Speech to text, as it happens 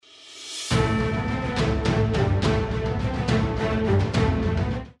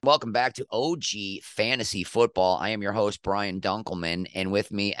welcome back to OG Fantasy Football. I am your host, Brian Dunkleman, and with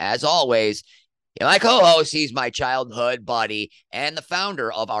me, as always, my co-host, he's my childhood buddy and the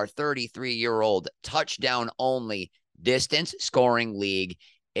founder of our 33-year-old touchdown-only distance scoring league.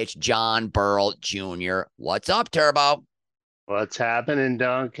 It's John Burrell Jr. What's up, Turbo? What's happening,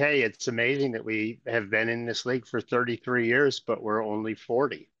 Dunk? Hey, it's amazing that we have been in this league for 33 years, but we're only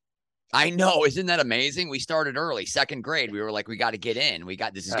 40. I know. Isn't that amazing? We started early, second grade. We were like, we got to get in.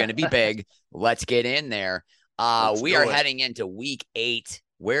 This is going to be big. Let's get in there. Let's We do are it. heading into week 8.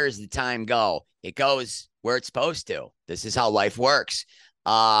 Where does the time go? It goes where it's supposed to. This is how life works.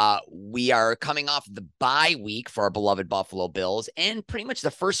 We are coming off the bye week for our beloved Buffalo Bills and pretty much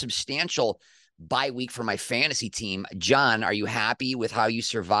the first substantial bye week for my fantasy team. John, are you happy with how you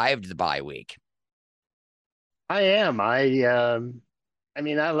survived the bye week? I am. I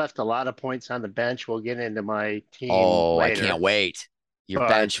mean, I left a lot of points on the bench. We'll get into my team Oh, I can't later, wait. Your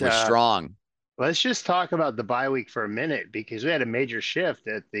bench but was strong. let's just talk about the bye week for a minute because we had a major shift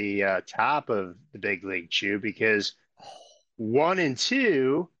at the top of the big league chew because 1 and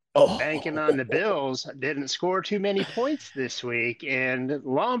 2 banking on the Oh, Bills didn't score too many points this week, and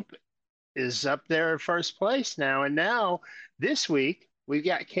Lump is up there at first place now. And now this week we've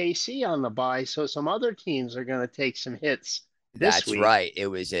got KC on the bye, so some other teams are going to take some hits this that's week. right. It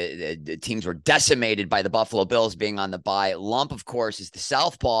was the teams were decimated by the Buffalo Bills being on the bye. Lump, of course, is the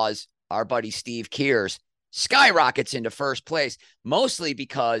Southpaws. Our buddy Steve Kears skyrockets into first place, mostly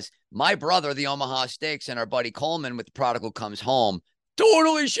because my brother, the Omaha Steaks, and our buddy Coleman with the prodigal comes home.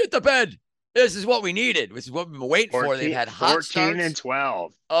 Totally shit the bed. This is what we needed. This is what we've been waiting for. They've 14, had hot 14 and starts.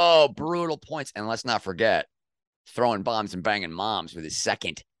 12. Oh, brutal points. And let's not forget throwing bombs and banging moms with his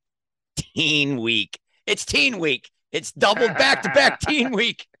second teen week. It's teen week. It's double back-to-back teen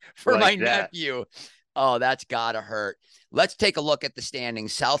week for my Like that. nephew. Oh, that's got to hurt. Let's take a look at the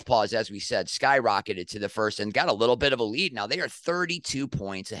standings. Southpaws, as we said, skyrocketed to the first and got a little bit of a lead. Now they are 32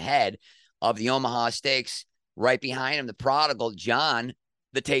 points ahead of the Omaha Steaks. Right behind him, the prodigal John,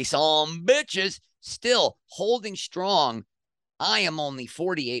 the Taysom bitches, still holding strong. I am only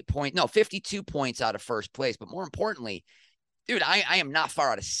 52 points out of first place. But more importantly, dude, I am not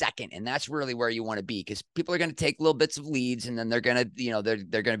far out of second, and that's really where you want to be because people are going to take little bits of leads, and then they're going to,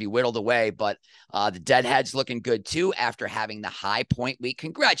 they're going to be whittled away. But the Deadhead's looking good too after having the high point week.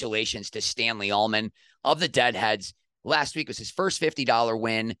 Congratulations to Stanley Ullman of the Deadheads. Last week was his first $50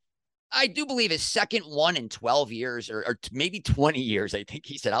 win. I do believe his second one in 12 years or maybe 20 years. I think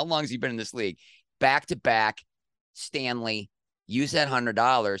he said, how long has he been in this league? Back to back, Stanley, use that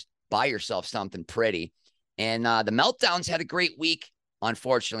 $100, buy yourself something pretty. And the Meltdowns had a great week.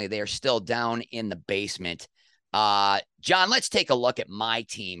 Unfortunately, they are still down in the basement. John, let's take a look at my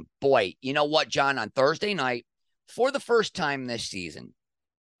team. Boy, you know what, John? On Thursday night, for the first time this season,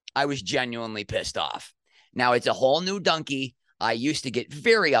 I was genuinely pissed off. Now, it's a whole new donkey. I used to get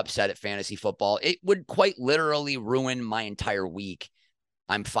very upset at fantasy football. It would quite literally ruin my entire week.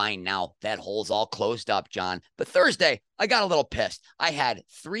 I'm fine now. That hole's all closed up, John. But Thursday, I got a little pissed. I had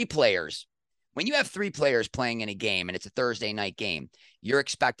 3 players. When you have 3 players playing in a game and it's a Thursday night game, you're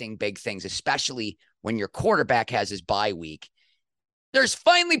expecting big things, especially when your quarterback has his bye week. There's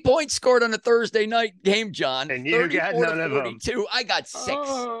finally points scored on a Thursday night game, John. And you got 34 to none of them. 42. I got 6.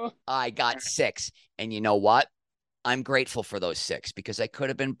 Oh, I got 6. And you know what? I'm grateful for those 6 because I could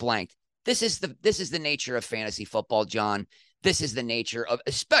have been blanked. This is the nature of fantasy football, John. This is the nature of,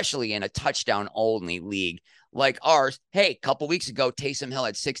 especially in a touchdown only league like ours. Hey, a couple weeks ago, Taysom Hill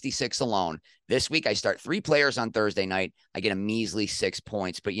had 66 alone. This week, I start 3 players on Thursday night. I get a measly 6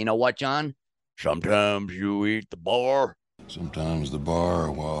 points. But you know what, John? Sometimes you eat the bar. Sometimes the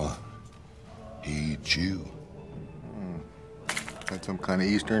bar, well, he eats you. That's some kind of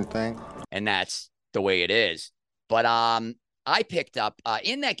Eastern thing. And that's the way it is. But I picked up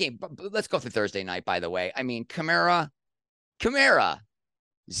in that game. Let's go through Thursday night, by the way. I mean, Kamara,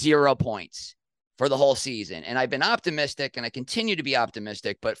 0 points for the whole season. And I've been optimistic, and I continue to be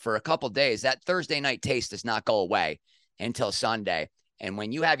optimistic. But for a couple days, that Thursday night taste does not go away until Sunday. And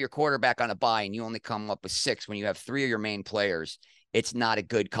when you have your quarterback on a bye and you only come up with 6 when you have 3 of your main players, it's not a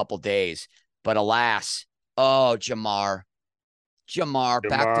good couple days. But alas, oh, Jamar, Jamar.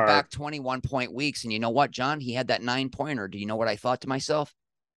 back-to-back 21-point weeks. And you know what, John? He had that 9-pointer. Do you know what I thought to myself?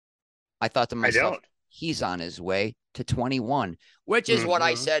 I thought to I myself, don't. he's on his way to 21, which is what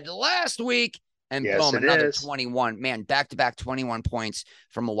I Mm-hmm. said last week. And Yes, boom, it another is. 21. Man, back-to-back 21 points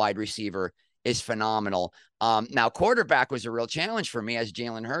from a wide receiver is phenomenal. Now, quarterback was a real challenge for me as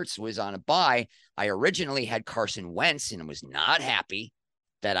Jalen Hurts was on a bye. I originally had Carson Wentz and was not happy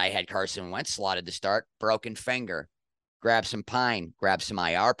that I had Carson Wentz slotted to start. Broken finger. grab some Pine, grab some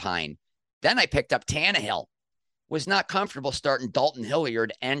IR Pine. Then I picked up Tannehill. Was not comfortable starting Dalton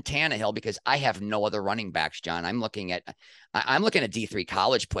Hilliard and Tannehill because I have no other running backs, John. I'm looking at D3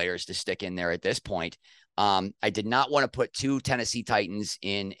 college players to stick in there at this point. I did not want to put 2 Tennessee Titans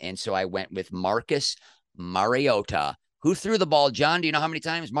in, and so I went with Marcus Mariota. Who threw the ball, John? Do you know how many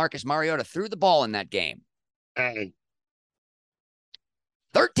times Marcus Mariota threw the ball in that game?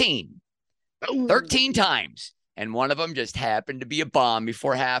 13. 13 times. And one of them just happened to be a bomb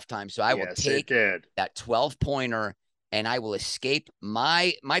before halftime. So I will take that 12-pointer, and I will escape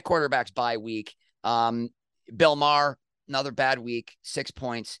my quarterback's bye week. Bill Maher, another bad week, 6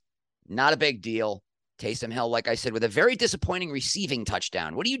 points. Not a big deal. Taysom Hill, like I said, with a very disappointing receiving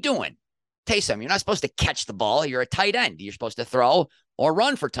touchdown. What are you doing? Taysom, you're not supposed to catch the ball. You're a tight end. You're supposed to throw or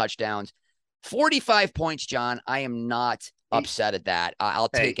run for touchdowns. 45 points, John. I am not upset at that. I'll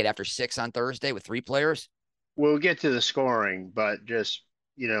take it after 6 on Thursday with 3 players. We'll get to the scoring, but just,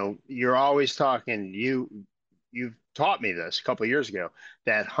 you're always talking. You've taught me this a couple of years ago,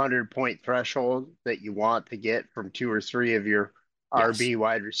 that 100-point threshold that you want to get from 2 or 3 of your RB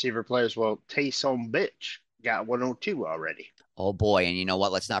wide receiver players. Well, Taysom bitch got 102 already. Oh boy. And you know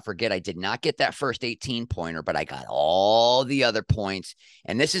what? Let's not forget, I did not get that first 18-pointer, but I got all the other points.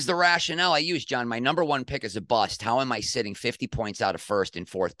 And this is the rationale I use, John. My number 1 pick is a bust. How am I sitting 50 points out of first and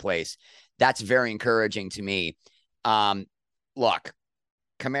 4th place? That's very encouraging to me. Look,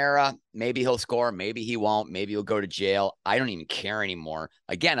 Kamara, maybe he'll score. Maybe he won't. Maybe he'll go to jail. I don't even care anymore.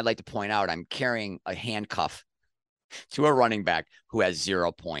 Again, I'd like to point out I'm carrying a handcuff to a running back who has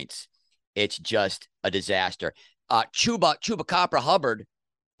 0 points. It's just a disaster. Chupacabra Hubbard,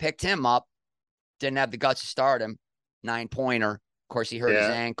 picked him up. Didn't have the guts to start him. 9-pointer. Of course, he hurt his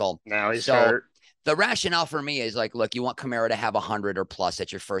ankle. Now he's hurt. The rationale for me is like, look, you want Kamara to have 100 or plus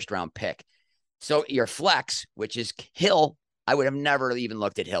at your first-round pick. So your flex, which is Hill, I would have never even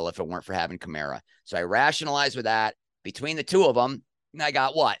looked at Hill if it weren't for having Kamara. So I rationalized with that. Between the two of them, I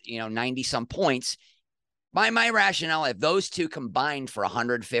got 90-some points. By my rationale, if those two combined for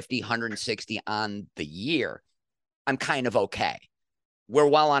 150, 160 on the year, I'm kind of okay. We're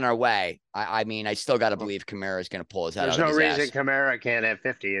well on our way. I mean, I still got to believe Kamara is going to pull his head out of his ass. There's no reason Kamara can't have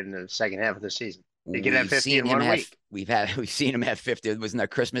 50 in the second half of the season. He can have 50 in 1 week. We've seen him have 50. It was in that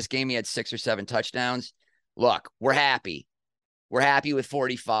Christmas game. He had 6 or 7 touchdowns. Look, we're happy. We're happy with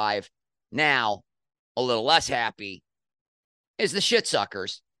 45. Now, a little less happy is the shit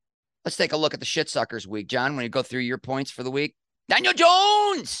suckers. Let's take a look at the shit suckers week. John, when you go through your points for the week, Daniel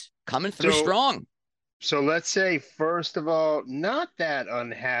Jones coming through strong. So let's say, first of all, not that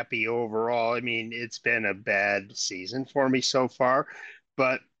unhappy overall. I mean, it's been a bad season for me so far,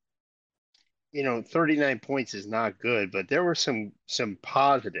 but 39 points is not good, but there were some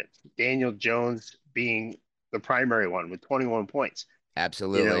positives. Daniel Jones being the primary one with 21 points.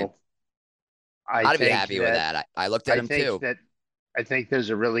 Absolutely. I'd be happy with that. I looked at him too. I think there's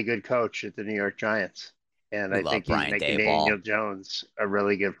a really good coach at the New York Giants. And I think he's making Daniel Jones a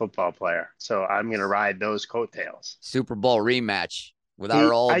really good football player. So I'm going to ride those coattails. Super Bowl rematch with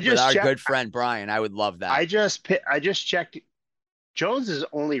our good friend Brian. I would love that. I just checked. Jones is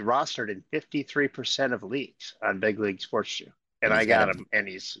only rostered in 53% of leagues on Big League Sports 2. And I got him, and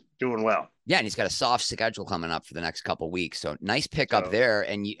he's doing well. Yeah, and he's got a soft schedule coming up for the next couple of weeks. So nice pick up there.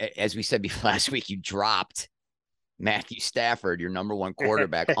 And as we said before last week, you dropped Matthew Stafford, your number 1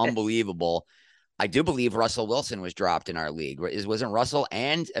 quarterback. Unbelievable. I do believe Russell Wilson was dropped in our league. Wasn't Russell?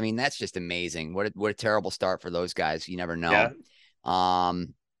 And I mean, that's just amazing. What a terrible start for those guys. You never know. Yeah. I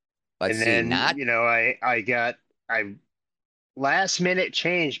last minute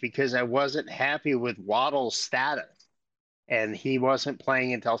change because I wasn't happy with Waddle's status, and he wasn't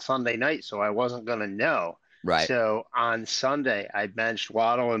playing until Sunday night, so I wasn't going to know. Right. So on Sunday, I benched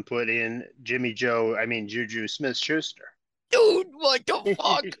Waddle and put in Juju Smith-Schuster. Dude, what the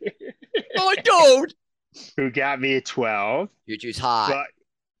fuck? Oh, dude. Who got me a 12. Juju's hot.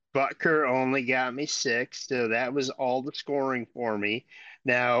 But Butker only got me 6, so that was all the scoring for me.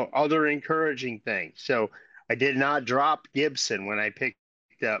 Now, other encouraging things. So I did not drop Gibson when I picked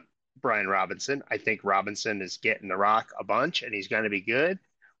up Brian Robinson. I think Robinson is getting the rock a bunch, and he's going to be good.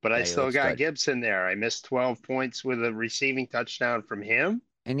 But I still got Gibson there. I missed 12 points with a receiving touchdown from him.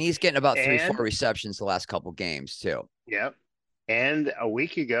 And he's getting about 3-4 receptions the last couple games, too. Yep. And a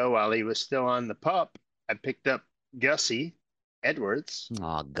week ago, while he was still on the pup, I picked up Gussie Edwards.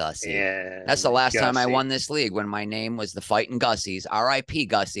 Oh, Gussie. That's the last time I won this league, when my name was the Fighting Gussies. R.I.P.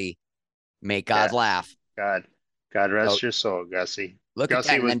 Gussie. Make God laugh. God rest your soul, Gussie. Look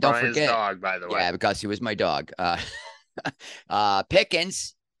Gussie at that, was and don't Brian's forget. dog, by the way. Yeah, but Gussie was my dog.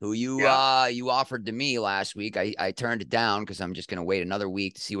 Pickens who you offered to me last week. I turned it down because I'm just going to wait another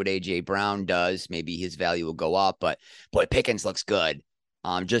week to see what A.J. Brown does. Maybe his value will go up, but boy, Pickens looks good.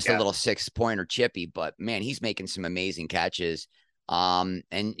 Just a little 6-pointer chippy, but man, he's making some amazing catches. And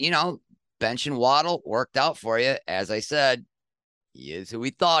bench and Waddle worked out for you. As I said, he is who we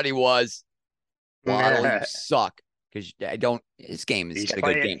thought he was. Waddle, you suck because his game is got a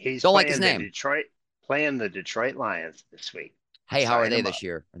good game. Don't like his name. Playing the Detroit Lions this week. Hey, how are they this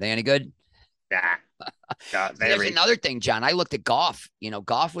year? Are they any good? Nah. There's another thing, John. I looked at Goff.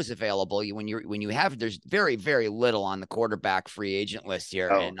 Goff was available. There's very, very little on the quarterback free agent list here.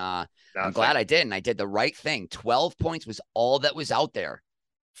 And I'm glad I did. And I did the right thing. 12 points was all that was out there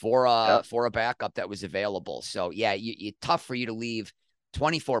for a backup that was available. So yeah, it's tough for you to leave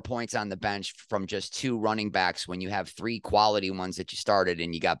 24 points on the bench from just 2 running backs when you have 3 quality ones that you started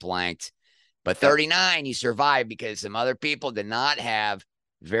and you got blanked. But 39, you survived because some other people did not have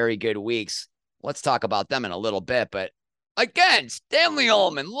very good weeks. Let's talk about them in a little bit. But again, Stanley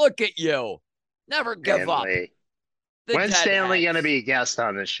Ullman, look at you. Never give up. When's Stanley going to be a guest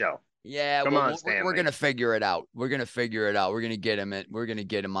on this show? Yeah, we're going to figure it out. We're going to get him We're going to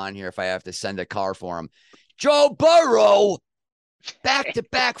get him on here if I have to send a car for him. Joe Burrow,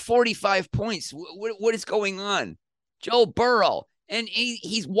 back-to-back 45 points. What is going on? Joe Burrow. And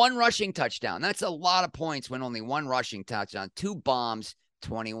he's 1 rushing touchdown. That's a lot of points when only 1 rushing touchdown. 2 bombs,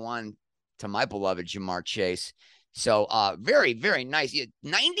 21 to my beloved Jamar Chase. So very, very nice.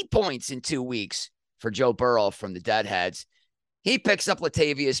 90 points in 2 weeks for Joe Burrow from the Deadheads. He picks up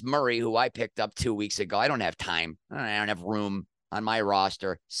Latavius Murray, who I picked up 2 weeks ago. I don't have time. I don't have room on my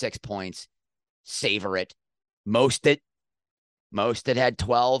roster. 6 points. Savor it. Mostert had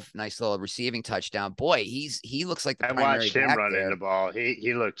 12. Nice little receiving touchdown. Boy, he looks like the primary back. I watched him running the ball.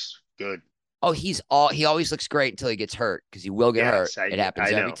 He looks good. Oh, he always looks great until he gets hurt because he will get hurt. It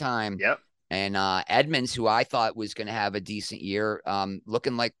happens every time. Yep. And Edmonds, who I thought was going to have a decent year,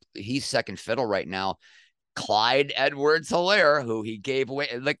 looking like he's second fiddle right now. Clyde Edwards-Helaire, who he gave away.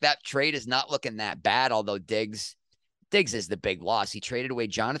 Like, that trade is not looking that bad, although Diggs is the big loss. He traded away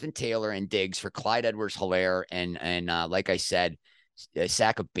Jonathan Taylor and Diggs for Clyde Edwards-Helaire and like I said, a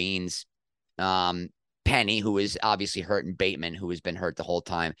sack of beans. Penny, who is obviously hurt, and Bateman, who has been hurt the whole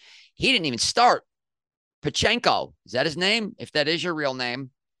time. He didn't even start. Pachenko, is that his name? If that is your real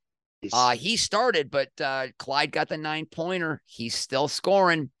name. He started, but Clyde got the 9-pointer. He's still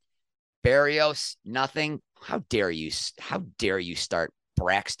scoring. Berrios, nothing. How dare you start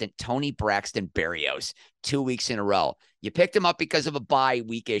Tony Braxton Berrios 2 weeks in a row. You picked him up because of a bye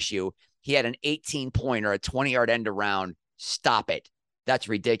week issue. He had an 18-pointer, a 20-yard end around. Stop it. That's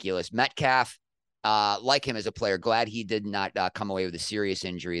ridiculous. Metcalf, like him as a player, glad he did not come away with a serious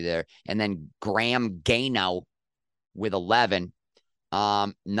injury there. And then Graham Gano with 11.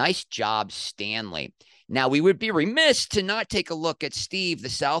 Nice job, Stanley. Now, we would be remiss to not take a look at Steve, the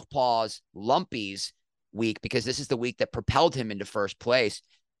Southpaw's Lumpy's week, because this is the week that propelled him into first place.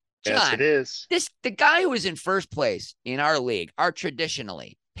 John, yes, it is. The guy who is in first place in our league are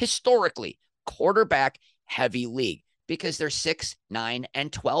historically, quarterback-heavy league because they're 6, 9,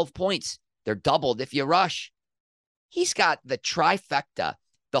 and 12 points. They're doubled if you rush. He's got the trifecta,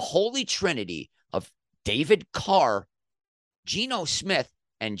 the holy trinity of David Carr, Geno Smith,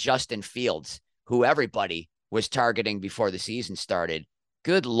 and Justin Fields, who everybody was targeting before the season started.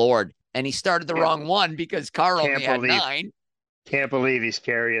 Good Lord. And he started the wrong one because Carr only had 9. Can't believe he's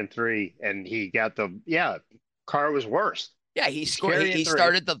carrying 3. And he got Carr was worst. Yeah, he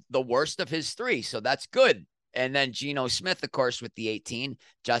started the worst of his 3. So that's good. And then Geno Smith, of course, with the 18.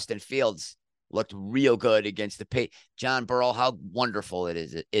 Justin Fields looked real good against the John Burrell. How wonderful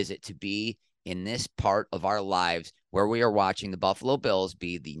is it to be in this part of our lives where we are watching the Buffalo Bills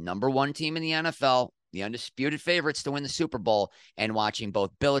be the #1 team in the NFL, the undisputed favorites to win the Super Bowl, and watching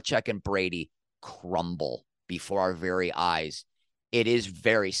both Belichick and Brady crumble before our very eyes. It is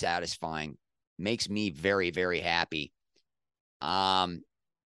very satisfying. Makes me very, very happy. Kenneth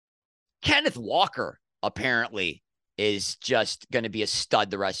Walker apparently is just going to be a stud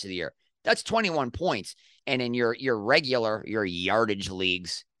the rest of the year. That's 21 points. And in your yardage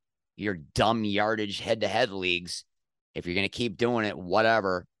leagues, your dumb yardage head-to-head leagues, if you're going to keep doing it,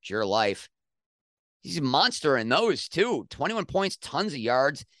 whatever, it's your life. He's a monster in those, too. 21 points, tons of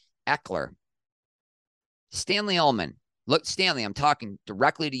yards. Eckler. Stanley Ullman. Look, Stanley, I'm talking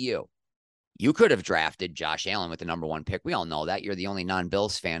directly to you. You could have drafted Josh Allen with the #1 pick. We all know that. You're the only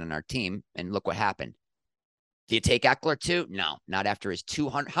non-Bills fan on our team, and look what happened. Do you take Eckler, too? No, not after his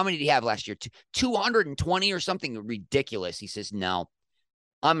 200. How many did he have last year? 220 or something ridiculous. He says, no,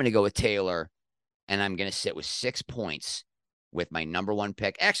 I'm going to go with Taylor, and I'm going to sit with 6 points with my number one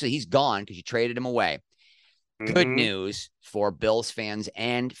pick. Actually, he's gone because you traded him away. Good Mm-hmm. news for Bills fans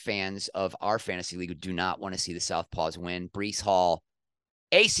and fans of our fantasy league who do not want to see the Southpaws win. Breece Hall,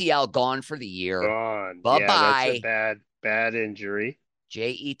 ACL gone for the year. Gone. Yeah, that's a Bye-bye. bad injury.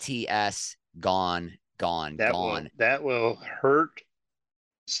 JETS, gone. That will hurt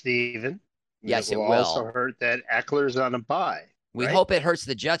Steven. Yes, It it will also will. hurt that Eckler's on a bye. We right? hope it hurts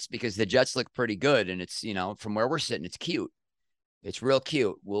the Jets because the Jets look pretty good, and it's, from where we're sitting, it's cute. It's real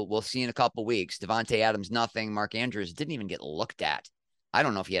cute. We'll see in a couple weeks. Devontae Adams, nothing. Mark Andrews didn't even get looked at. I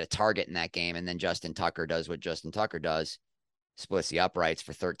don't know if he had a target in that game. And then Justin Tucker does what Justin Tucker does. Splits the uprights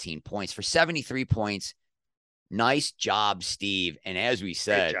for 13 points. For 73 points, nice job, Steve. And as we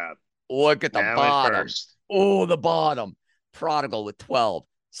said, look at the bottom. Oh, the bottom. Prodigal with 12.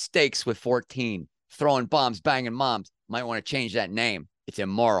 Stakes with 14. Throwing bombs, banging moms. Might want to change that name. It's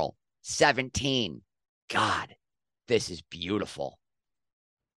immoral. 17. God, this is beautiful.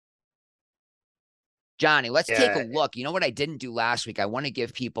 Johnny, let's take a look. You know what I didn't do last week? I want to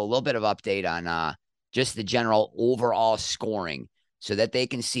give people a little bit of update on just the general overall scoring so that they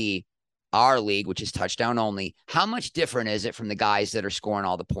can see our league, which is touchdown only. How much different is it from the guys that are scoring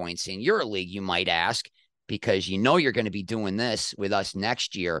all the points in your league, you might ask, because you're going to be doing this with us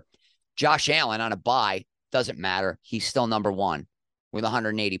next year. Josh Allen on a bye, doesn't matter. He's still number one with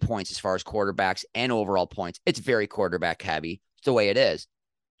 180 points as far as quarterbacks and overall points. It's very quarterback heavy. It's the way it is.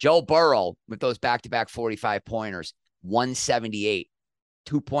 Joe Burrow with those back-to-back 45-pointers, 178,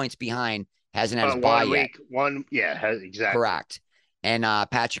 2 points behind, hasn't had his bye yet. Exactly. Correct. And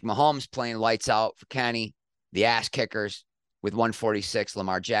Patrick Mahomes playing lights out for Kenny, the ass kickers with 146,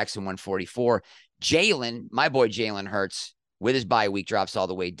 Lamar Jackson 144. Jalen, my boy Jalen Hurts, with his bye week, drops all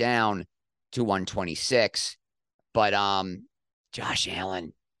the way down to 126. But Josh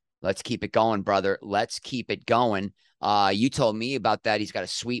Allen, let's keep it going, brother. Let's keep it going. You told me about that. He's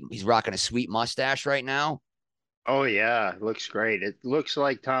rocking a sweet mustache right now. Oh, yeah. It looks great. It looks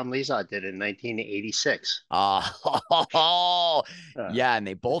like Tom Lezot did in 1986. Yeah. And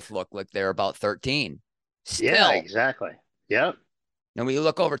they both look like they're about 13. Still. Yeah, exactly. Yep. And when you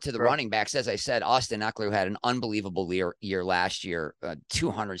look over to the running backs, as I said, Austin Eckler had an unbelievable year last year.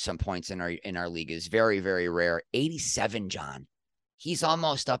 200 some points in our league is very, very rare. 87, John. He's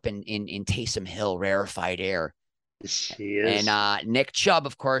almost up in Taysom Hill rarefied air. He is. And Nick Chubb,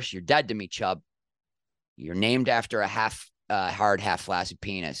 of course, you're dead to me, Chubb. You're named after a hard, half flaccid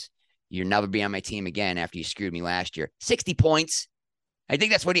penis. You'll never be on my team again after you screwed me last year. 60 points. I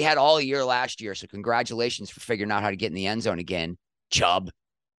think that's what he had all year last year. So congratulations for figuring out how to get in the end zone again, Chubb.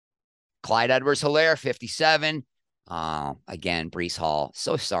 Clyde Edwards-Helaire, 57. Again, Breece Hall.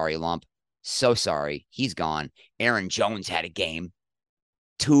 So sorry, Lump. So sorry. He's gone. Aaron Jones had a game.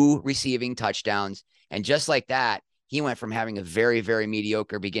 2 receiving touchdowns. And just like that, he went from having a very, very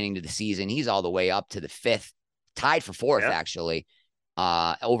mediocre beginning to the season. He's all the way up to the 5th, tied for 4th, actually.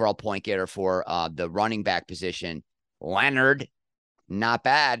 Overall point getter for the running back position. Leonard, not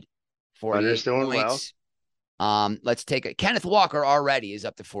bad. 48 points. Well. Let's take it. Kenneth Walker already is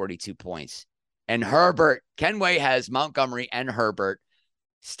up to 42 points. And Herbert, Kenway has Montgomery and Herbert.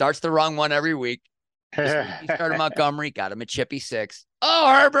 Starts the wrong one every week. He started Montgomery, got him a chippy 6.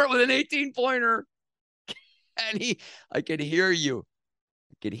 Oh, Herbert with an 18-pointer. And I could hear you.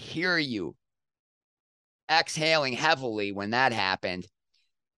 Exhaling heavily when that happened.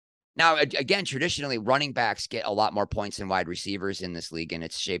 Now, again, traditionally, running backs get a lot more points than wide receivers in this league, and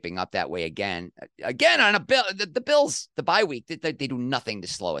it's shaping up that way again. Again, on the Bills, the bye week, they do nothing to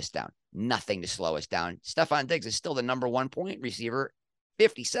slow us down. Nothing to slow us down. Stephon Diggs is still the number 1 point receiver,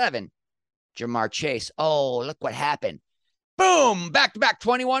 57. Jamar Chase, oh, look what happened. Boom, back-to-back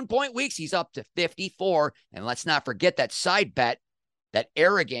 21-point weeks. He's up to 54. And let's not forget that side bet, that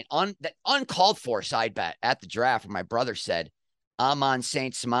arrogant, that uncalled for side bet at the draft where my brother said, Amon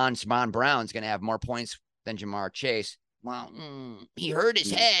St. Simon Brown's going to have more points than Jamar Chase. Well, he hurt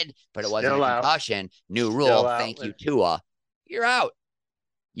his head, but it wasn't a concussion. New rule. Thank you, Tua. You're out.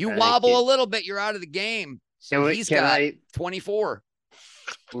 You wobble a little bit, you're out of the game. So he's got 24.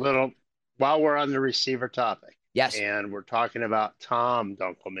 While we're on the receiver topic. Yes. And we're talking about Tom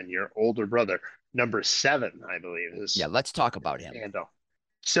Dunkleman, your older brother, number 7, I believe. Let's talk about him.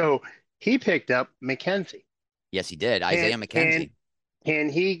 So he picked up McKenzie. Yes, he did. Isaiah McKenzie. Can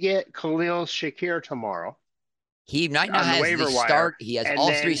he get Khalil Shakir tomorrow? He right now has the start. He has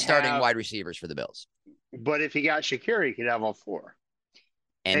all 3 starting wide receivers for the Bills. But if he got Shakir, he could have all 4.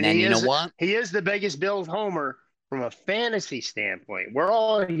 And then you know what? He is the biggest Bills homer from a fantasy standpoint. We're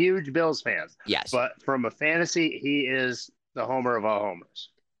all huge Bills fans. Yes. But from a fantasy, he is the homer of all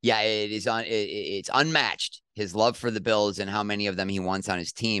homers. Yeah, it's unmatched. His love for the Bills and how many of them he wants on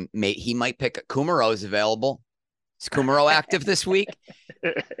his team. He might pick Kumero's available. Is Kumaro active this week?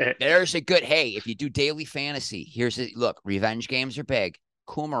 There's a good, hey, if you do daily fantasy, here's it. Look, revenge games are big.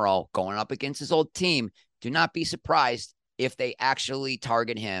 Kumaro going up against his old team. Do not be surprised if they actually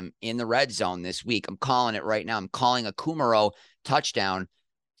target him in the red zone this week. I'm calling it right now. I'm calling a Kumaro touchdown.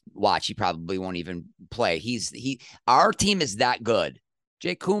 Watch, he probably won't even play. Our team is that good.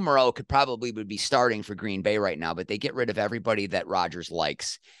 Jay Kumaro would be starting for Green Bay right now, but they get rid of everybody that Rodgers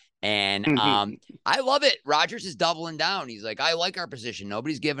likes. And I love it. Rodgers is doubling down. He's like, I like our position.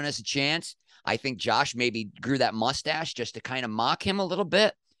 Nobody's giving us a chance. I think Josh maybe grew that mustache just to kind of mock him a little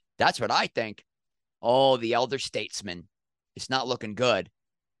bit. That's what I think. Oh, the elder statesman. It's not looking good.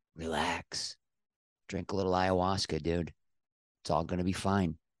 Relax. Drink a little ayahuasca, dude. It's all going to be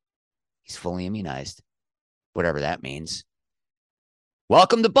fine. He's fully immunized. Whatever that means.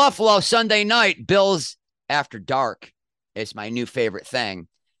 Welcome to Buffalo Sunday night. Bills After Dark. It's my new favorite thing.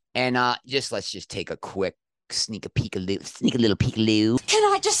 And let's just take a quick sneak a little peek-a-loo.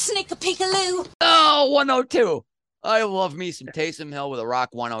 Can I just sneak a peek-a-loo? Oh, 102. I love me some Taysom Hill with a rock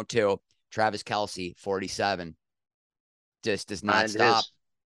 102. Travis Kelce, 47. Just does not stop.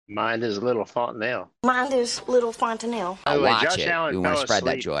 Mine is Little Fontanelle. Mine is Little Fontanelle. I'll watch Josh it. Allen We want to fell spread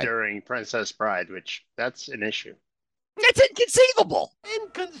that asleep joy. during Princess Bride, which that's an issue. That's inconceivable.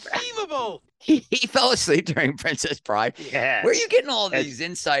 Inconceivable. He fell asleep during Princess Bride. Yes. Where are you getting all these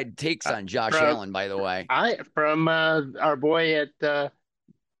inside takes on Josh Allen, by the way? From our boy at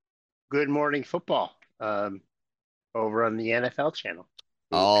Good Morning Football over on the NFL channel.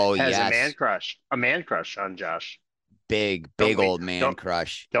 Oh, has yes. A man crush on Josh. Big old man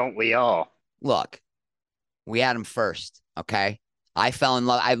crush. Don't we all? Look, we had him first, okay? I fell in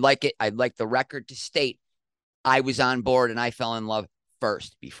love. I like it. I'd like the record to state I was on board and I fell in love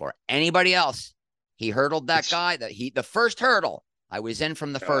first before anybody else. He hurdled that guy. The first hurdle. I was in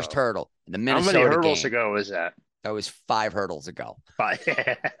from the first hurdle. The Minnesota How many hurdles game. ago was that? That was 5 hurdles ago. 5.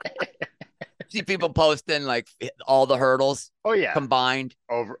 See people posting like all the hurdles. Oh yeah, combined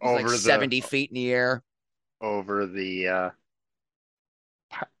over like 70 feet in the air. Over the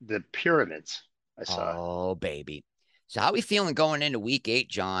pyramids. I saw. Oh baby. So how are we feeling going into week 8,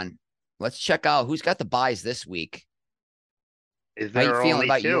 John? Let's check out who's got the buys this week. How you feeling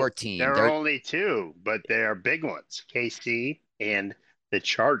about your team? There are only 2, but they are big ones. KC and the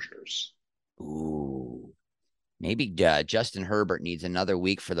Chargers. Ooh. Maybe Justin Herbert needs another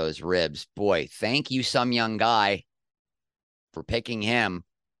week for those ribs. Boy, thank you, some young guy, for picking him,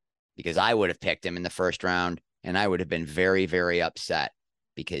 because I would have picked him in the first round, and I would have been very, very upset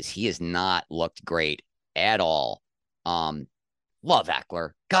because he has not looked great at all. Love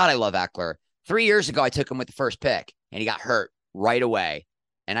Eckler. God, I love Eckler. 3 years ago, I took him with the first pick, and he got hurt right away,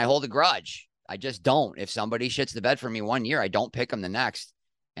 and I hold a grudge. I just don't. If somebody shits the bed for me 1 year, I don't pick him the next.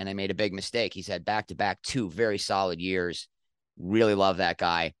 And I made a big mistake. He's had back-to-back 2 very solid years. Really love that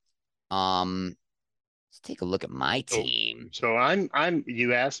guy. Let's take a look at my team. So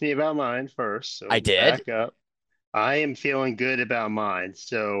you asked me about mine first. So I did. Back up. I am feeling good about mine.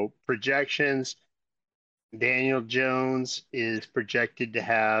 So projections, Daniel Jones is projected to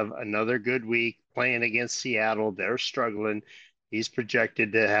have another good week playing against Seattle. They're struggling. He's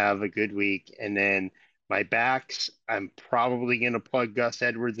projected to have a good week. And then my backs, I'm probably going to plug Gus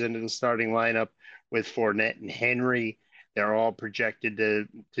Edwards into the starting lineup with Fournette and Henry. They're all projected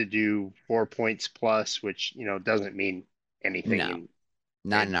to do 4 points plus, which, doesn't mean anything. No,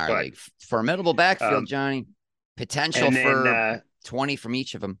 not in our league. Formidable backfield, Johnny. Potential for 20 from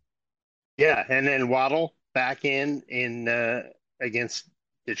each of them. Yeah, and then Waddle back in against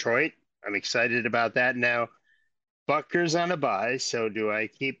Detroit. I'm excited about that. Now, Butker's on a bye, so do I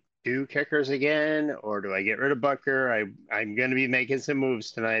keep 2 kickers again, or do I get rid of Butker? I'm going to be making some moves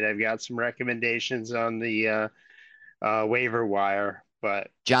tonight. I've got some recommendations on the waiver wire. But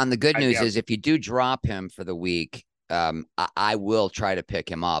John, the good news is if you do drop him for the week, I will try to pick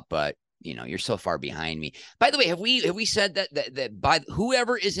him up, but you're so far behind me. By the way, have we said that by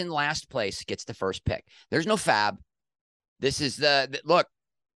whoever is in last place gets the first pick? There's no fab. This is look.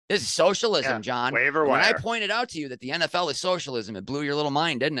 This is socialism, John. Waiver wire. When I pointed out to you that the NFL is socialism, it blew your little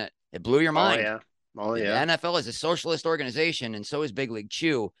mind, didn't it? It blew your mind. Oh yeah. The NFL is a socialist organization, and so is Big League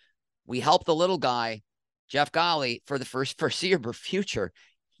Chew. We help the little guy, Jeff Golly, for the foreseeable future.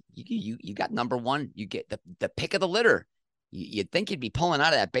 You got number 1. You get the pick of the litter. You'd think you'd be pulling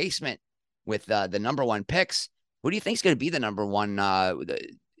out of that basement with the number 1 picks. Who do you think is going to be the number 1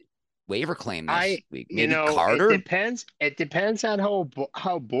 waiver claim this week? Maybe Carter? It depends on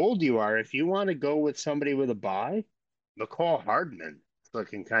how bold you are. If you want to go with somebody with a bye, McCall Hardman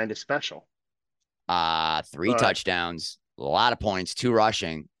looking kind of special. 3 touchdowns, a lot of points, 2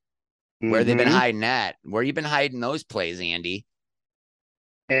 rushing. Where they've been Mhm. hiding at? Where you been hiding those plays, Andy?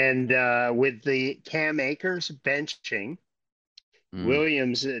 And with the Cam Akers benching,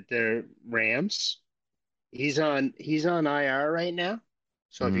 Williams at the Rams, he's on IR right now.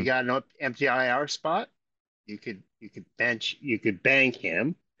 So if you got an empty IR spot, you could bank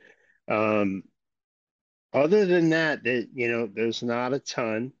him. Other than that, there's not a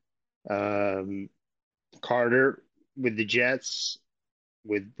ton. Carter with the Jets,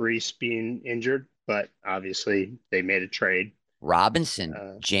 with Brees being injured, but obviously they made a trade.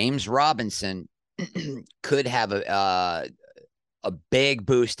 James Robinson could have a big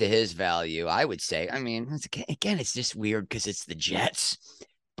boost to his value, I would say. I mean, it's just weird because it's the Jets,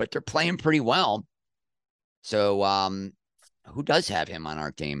 but they're playing pretty well. So, who does have him on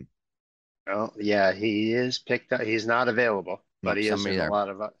our team? Oh, yeah, he is picked up. He's not available, but he is in a lot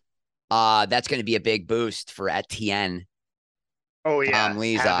of. That's going to be a big boost for Etienne. Oh yeah, Tom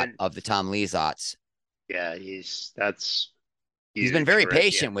Lizotte of the Tom Lizottes. Yeah, he's been very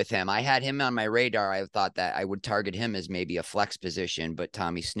patient with him. I had him on my radar. I thought that I would target him as maybe a flex position, but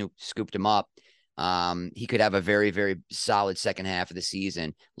Tommy scooped him up. He could have a very, very solid second half of the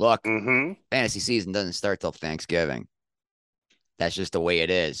season. Look, fantasy season doesn't start till Thanksgiving. That's just the way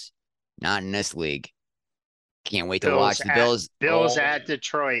it is. Not in this league. Can't wait to watch the Bills. Bills at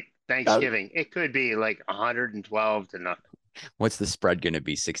Detroit, Thanksgiving. It could be like 112 to nothing. What's the spread going to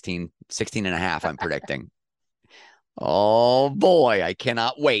be? 16 and a half, I'm predicting. Oh, boy. I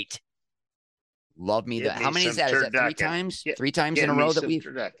cannot wait. Love me. How many is that? Is that 3 times? 3 times in a row that we've...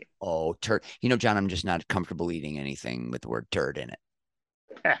 Oh, turd. John, I'm just not comfortable eating anything with the word turd in it.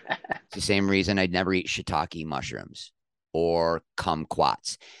 It's the same reason I'd never eat shiitake mushrooms or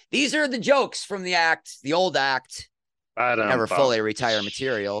kumquats. These are the jokes from the act, the old act. Never fully retire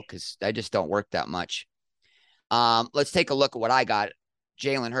material because I just don't work that much. Let's take a look at what I got.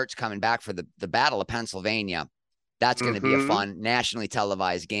 Jalen Hurts coming back for the Battle of Pennsylvania. That's going to be a fun nationally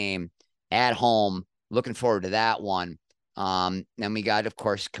televised game at home. Looking forward to that one. Then we got, of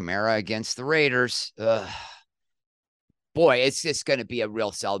course, Kamara against the Raiders. Boy, it's just going to be a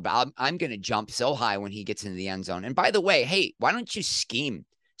real sell. I'm going to jump so high when he gets into the end zone. And by the way, hey, why don't you scheme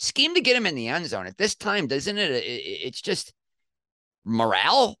to get him in the end zone at this time? Doesn't it? It's just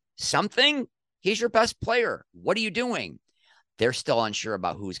morale, something. He's your best player. What are you doing? They're still unsure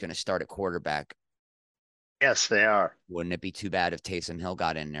about who's going to start at quarterback. Yes, they are. Wouldn't it be too bad if Taysom Hill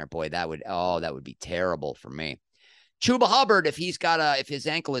got in there? Boy, that would be terrible for me. Chuba Hubbard, if his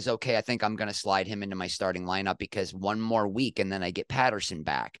ankle is okay, I think I'm going to slide him into my starting lineup because one more week and then I get Patterson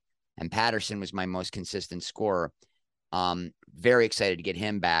back. And Patterson was my most consistent scorer. Very excited to get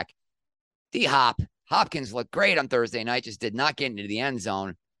him back. Hopkins looked great on Thursday night, just did not get into the end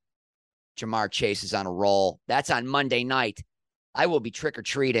zone. Jamar Chase is on a roll. That's on Monday night. I will be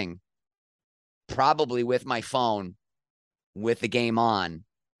trick-or-treating, probably with my phone, with the game on.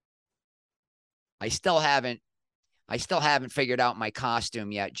 I still haven't figured out my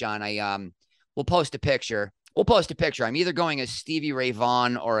costume yet, John. We'll post a picture. I'm either going as Stevie Ray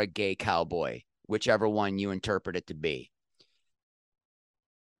Vaughan or a gay cowboy, whichever one you interpret it to be.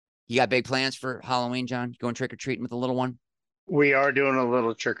 You got big plans for Halloween, John? You going trick-or-treating with the little one? We are doing a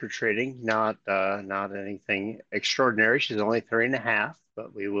little trick-or-treating, not anything extraordinary. She's only 3.5,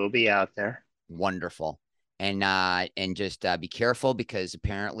 but we will be out there. Wonderful. And just be careful because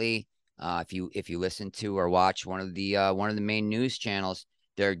apparently if you listen to or watch one of the main news channels,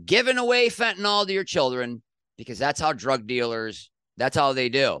 they're giving away fentanyl to your children because that's how drug dealers, that's how they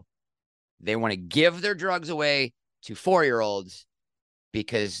do. They want to give their drugs away to 4-year-olds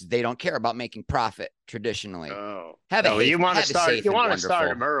because they don't care about making profit traditionally. Oh, you want to start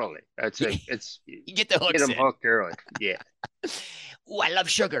them early. You get the hooks get them hooked early. Yeah. Ooh, I love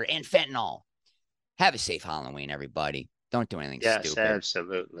sugar and fentanyl. Have a safe Halloween, everybody. Don't do anything stupid. Yes,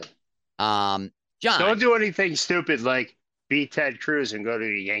 absolutely. John, don't do anything stupid like beat Ted Cruz and go to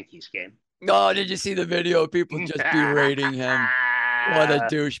a Yankees game. Oh, did you see the video? People just berating him. What a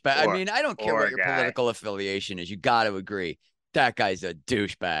douchebag. I mean, I don't care what your political affiliation is. You got to agree. That guy's a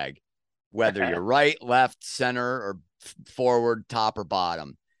douchebag. Whether you're right, left, center, or forward, top, or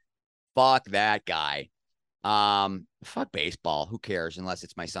bottom. Fuck that guy. Fuck baseball. Who cares unless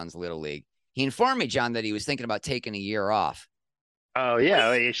it's my son's little league. He informed me, John, that he was thinking about taking a year off. Oh,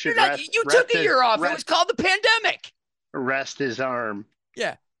 yeah. You should you took a year off. It was called the pandemic. Rest his arm.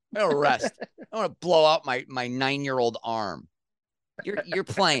 Yeah. I'm going to rest. I want to blow out my 9-year-old arm. You're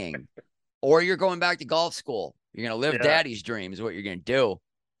playing. Or you're going back to golf school. You're going to live daddy's dream is what you're going to do.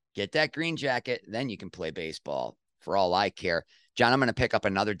 Get that green jacket. Then you can play baseball for all I care. John, I'm going to pick up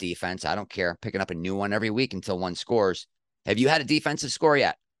another defense. I don't care. Picking up a new one every week until one scores. Have you had a defensive score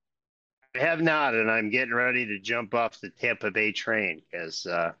yet? I have not, and I'm getting ready to jump off the Tampa Bay train because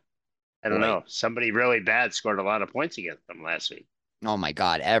I don't know. Somebody really bad scored a lot of points against them last week. Oh my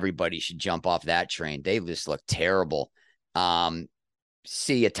God, everybody should jump off that train. They just look terrible.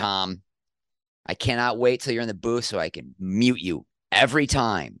 See you, Tom. I cannot wait till you're in the booth so I can mute you every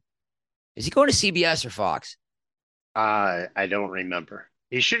time. Is he going to CBS or Fox? I don't remember.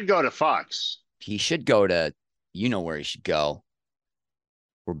 He should go to Fox. He should go to, you know where he should go.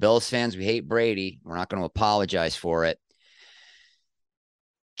 We're Bills fans. We hate Brady. We're not going to apologize for it.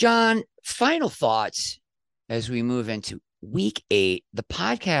 John, final thoughts as we move into week 8. The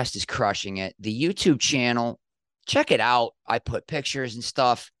podcast is crushing it. The YouTube channel, check it out. I put pictures and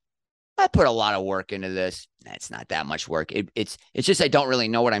stuff. I put a lot of work into this. It's not that much work. It's just I don't really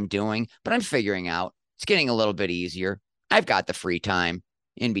know what I'm doing, but I'm figuring out. It's getting a little bit easier. I've got the free time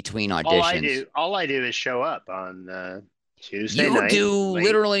in between auditions. All I do is show up on Tuesday night.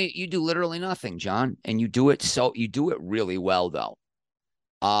 You do literally nothing, John, and you do it really well though.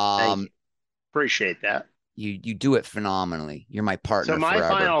 Thank you. Appreciate that. You do it phenomenally. You're my partner. So my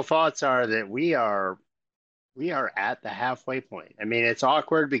forever. final thoughts are that we are at the halfway point. I mean, it's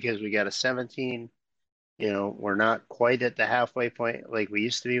awkward because we got a 17. You know, we're not quite at the halfway point like we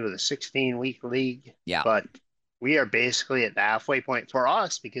used to be with a 16-week league. Yeah. But we are basically at the halfway point for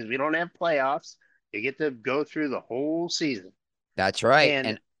us because we don't have playoffs. You get to go through the whole season. That's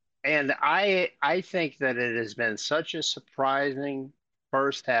right. And I think that it has been such a surprising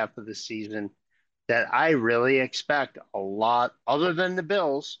first half of the season that I really expect a lot, other than the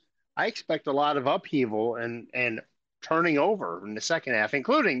Bills, I expect a lot of upheaval and turning over in the second half,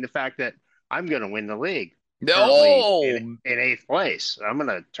 including the fact that I'm going to win the league. No, in 8th place. I'm going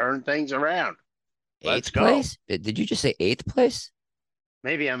to turn things around. Let's 8th go. place? Did you just say 8th place?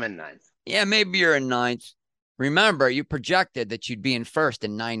 Maybe I'm in 9th. Yeah, maybe you're in 9th. Remember, you projected that you'd be in 1st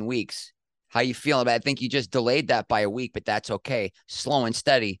in 9 weeks. How you feeling about it? I think you just delayed that by a week, but that's okay. Slow and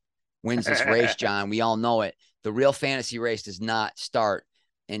steady wins this race, John. We all know it. The real fantasy race does not start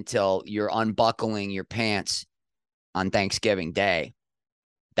until you're unbuckling your pants on Thanksgiving Day.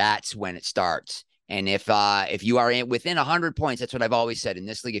 That's when it starts. And if you are within 100 points, that's what I've always said in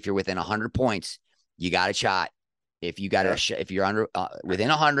this league. If you're within 100 points, you got a shot. If you're under within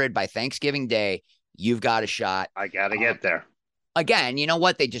 100 by Thanksgiving Day, you've got a shot. I got to get there. Again, you know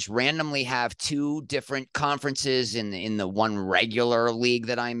what? They just randomly have 2 different conferences in the one regular league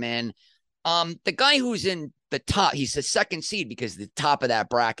that I'm in. The guy who's in the top, he's the 2nd seed because the top of that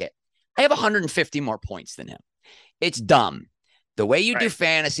bracket. I have 150 more points than him. It's dumb. The way you do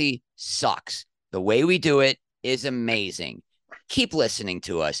fantasy sucks. The way we do it is amazing. Keep listening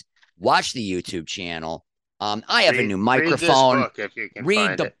to us. Watch the YouTube channel. I have a new microphone. Read this book if you can Read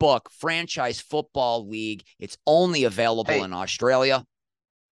find the it. book, Franchise Football League. It's only available in Australia.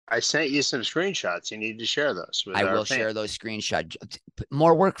 I sent you some screenshots. You need to share those with I our will fans. share those screenshots.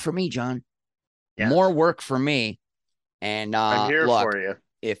 More work for me, John. Yes. More work for me. And I'm here look, for you.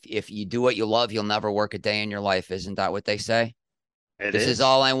 if you do what you love, you'll never work a day in your life. Isn't that what they say? This is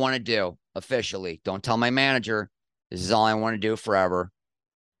all I want to do officially. Don't tell my manager. This is all I want to do forever.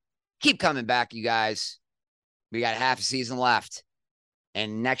 Keep coming back, you guys. We got half a season left.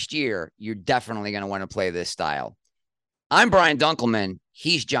 And next year, you're definitely going to want to play this style. I'm Brian Dunkleman.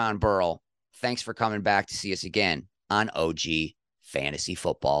 He's John Burrell. Thanks for coming back to see us again on OG Fantasy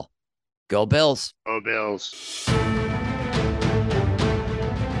Football. Go Bills. Go Bills.